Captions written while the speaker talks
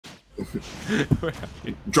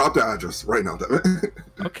Drop the address right now.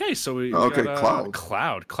 Okay, so we okay, got,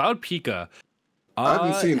 Cloud Pika. I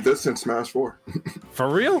haven't seen this since Smash 4. For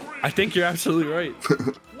real? I think you're absolutely right.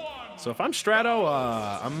 So if I'm Strato,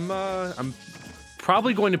 I'm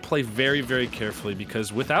probably going to play very, very carefully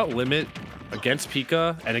because without limit against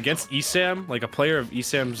Pika and against ESAM, like a player of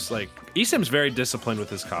ESAM's, like ESAM's very disciplined with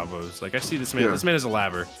his combos. Like I see this man, this man is a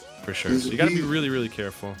labber for sure. So you gotta be really, really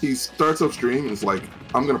careful. He starts up stream and is like,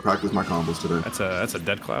 I'm gonna practice my combos today. That's a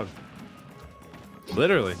dead Cloud.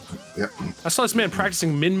 Literally. Yeah. I saw this man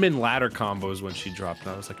practicing min ladder combos when she dropped.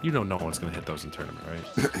 And I was like, you know, no one's gonna hit those in tournament, right?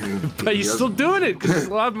 But he's still doing it because he's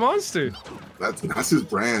a live monster. That's his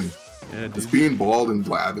brand. Yeah, dude. It's being bald and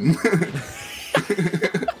blabbing.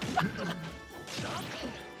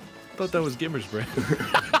 Thought that was Gimmer's brand.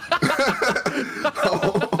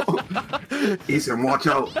 ESAM, watch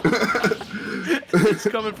out. He's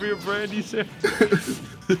coming for your brand, ESAM.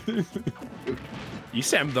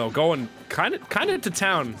 ESAM though going kind of to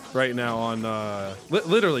town right now on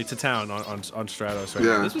literally to town on Stratos right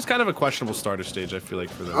now. This was kind of a questionable starter stage, I feel like,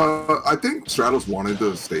 for them. I think Stratos wanted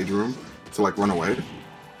the stage room to like run away.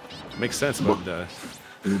 Makes sense, but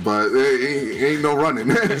ain't no running.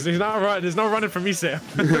 There's no running from ESAM.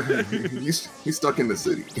 he's stuck in the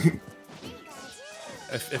city.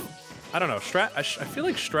 I don't know. I feel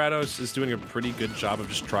like Stratos is doing a pretty good job of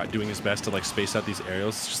just doing his best to like space out these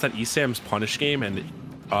aerials. It's just that ESAM's punish game and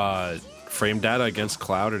frame data against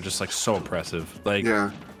Cloud are just like so oppressive. Like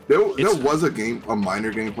there was a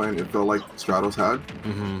minor game plan it felt like Stratos had,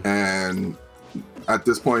 and at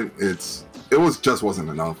this point just wasn't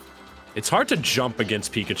enough. It's hard to jump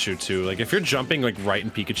against Pikachu too. Like if you're jumping like right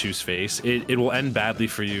in Pikachu's face, it will end badly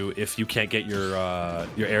for you if you can't get your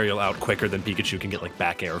aerial out quicker than Pikachu can get like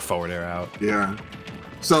back air or forward air out. Yeah.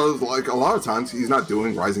 So like a lot of times he's not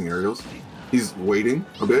doing rising aerials. He's waiting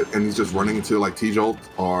a bit and he's just running into like T-Jolt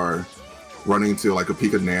or running into like a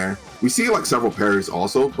Pika Nair. We see like several parries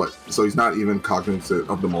also, but so he's not even cognizant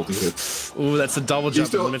of the multi-hits. Ooh, that's a double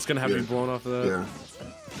jump and it's gonna have to be blown off of that. Yeah.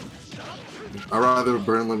 I'd rather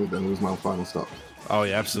burn limit than lose my final stop. Oh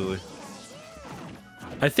yeah, absolutely.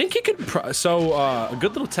 I think he could. A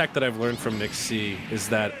good little tech that I've learned from Nick C is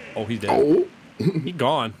that he's dead. Oh, he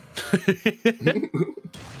gone.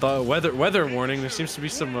 The weather warning. There seems to be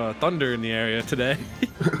some thunder in the area today.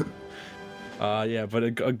 Yeah, but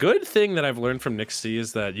a good thing that I've learned from Nick C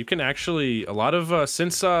is that you can actually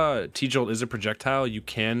since T-Jolt is a projectile, you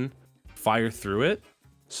can fire through it.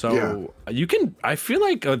 So you can. I feel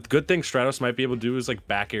like a good thing Stratos might be able to do is like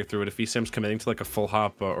back air through it if ESAM's committing to like a full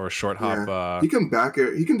hop or a short hop. He can back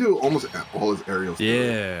air. He can do almost all his aerials.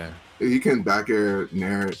 Yeah. He can back air,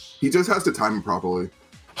 nair. He just has to time it properly.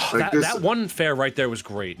 Like that one fair right there was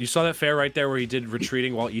great. You saw that fair right there where he did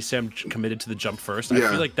retreating while ESAM committed to the jump first. I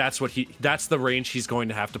feel like that's the range he's going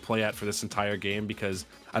to have to play at for this entire game because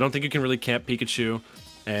I don't think you can really camp Pikachu.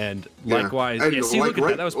 And likewise, and see, like look at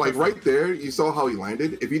that. That was perfect. Like right there, you saw how he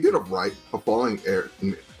landed. If he did a falling air,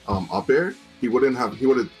 up air, he would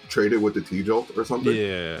have traded with the T-Jolt or something.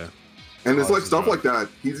 Yeah. And it's like stuff like that.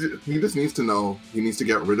 He just needs to know he needs to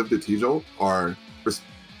get rid of the T-Jolt or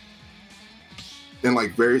in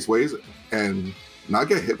like various ways and not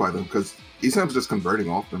get hit by them because ESAM's just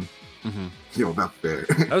converting off them. You know, that fair.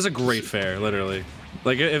 That was a great fair, literally.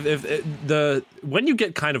 Like when you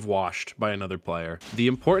get kind of washed by another player, the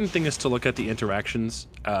important thing is to look at the interactions.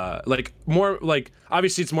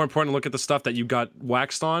 Obviously it's more important to look at the stuff that you got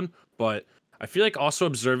waxed on, but I feel like also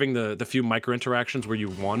observing the few micro interactions where you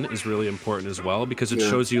won is really important as well because it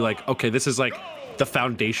shows you like, okay, this is like the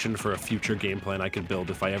foundation for a future game plan I could build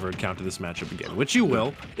if I ever encounter this matchup again, which you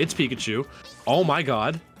will. It's Pikachu. Oh my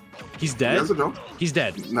god. He's dead. He has a jump? He's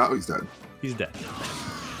dead. No, he's dead. He's dead.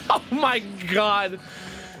 Oh my god.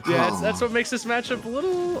 Yeah, that's what makes this matchup a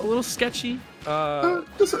little sketchy.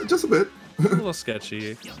 Just a bit. A little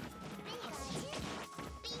sketchy.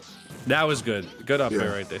 That was good. Good up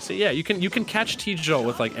there right there. So yeah, you can catch T-Jolt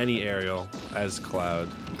with like any aerial as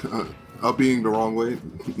Cloud. Up being the wrong way,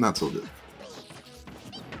 not so good.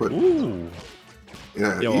 But ooh.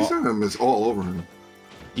 Yeah, ESAM is all over him.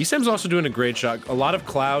 ESAM's also doing a great job. A lot of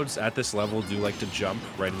Clouds at this level do like to jump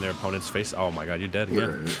right in their opponent's face. Oh my god, you're dead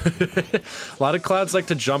again. A lot of Clouds like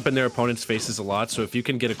to jump in their opponent's faces a lot, so if you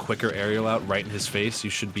can get a quicker aerial out right in his face, you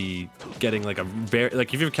should be getting like a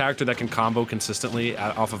if you have a character that can combo consistently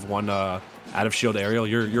off of one out of shield aerial,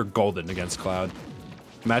 you're golden against Cloud.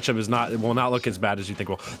 Matchup will not look as bad as you think.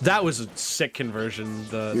 Well, that was a sick conversion.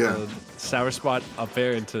 The sour spot up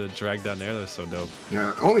there into drag down there. That was so dope.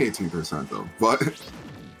 Yeah, only 18% though,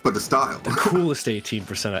 but the style. The coolest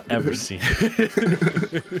 18% I've ever seen.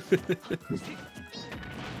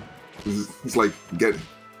 He's like,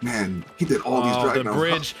 man, he did all these drag the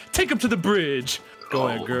bridge. Take him to the bridge. Go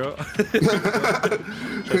ahead, girl.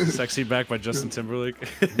 Sexy back by Justin Timberlake.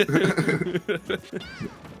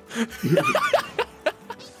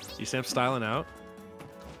 ESAM styling out.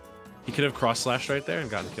 He could have cross-slashed right there and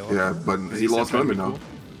gotten killed. Yeah, but he lost limit now.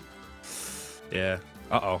 Yeah.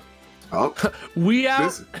 Uh-oh. Oh. We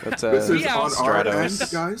out. This is on Stratos. our end,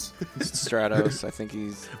 guys. Stratos, I think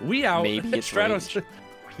he's... We out. Maybe it's Stratos.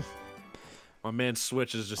 My man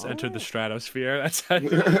Switch has just entered the stratosphere. That's how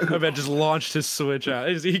my man just launched his Switch out.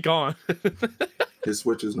 He gone. His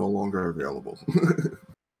Switch is no longer available.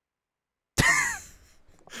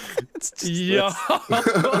 Yo.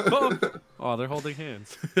 Oh, they're holding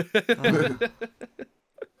hands.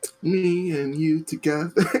 Me and you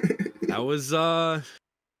together. That was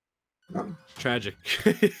tragic.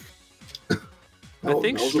 I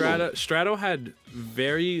think Strato had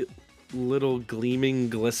very little gleaming,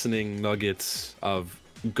 glistening nuggets of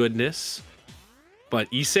goodness,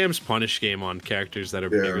 but ESAM's punish game on characters that are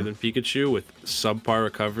bigger than Pikachu with subpar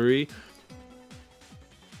recovery,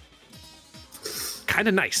 kind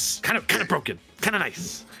of nice, kind of broken, kind of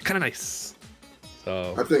nice.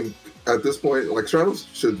 So I think at this point, like,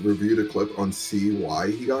 Stratos should review the clip and see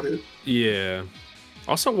why he got hit. Yeah.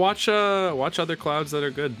 Also, watch other clouds that are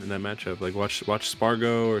good in that matchup. Like watch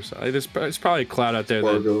Spargo or so. There's probably a cloud out there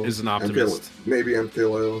Spargo, that is an optimist. Maybe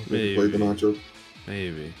MKLeo. Maybe play the matchup.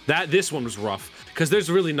 Maybe this one was rough because there's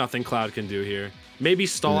really nothing Cloud can do here. Maybe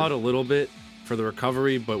stall out a little bit for the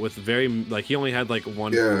recovery, but with very he only had like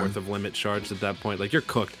 1/4 of limit charged at that point. Like, you're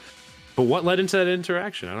cooked. But what led into that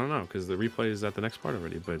interaction? I don't know, because the replay is at the next part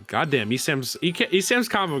already. But goddamn, ESAM's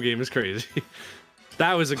combo game is crazy.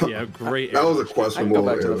 That was a great. That was a questionable. I can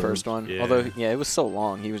go back to the first one. Yeah. Although, it was so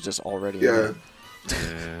long. He was just already. Yeah.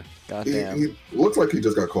 Goddamn. He looks like he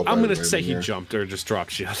just got caught. I'm gonna say he jumped or just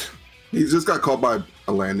dropped shit. He just got caught by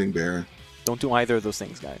a landing bear. Don't do either of those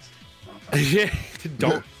things, guys. Yeah.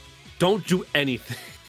 Don't do anything.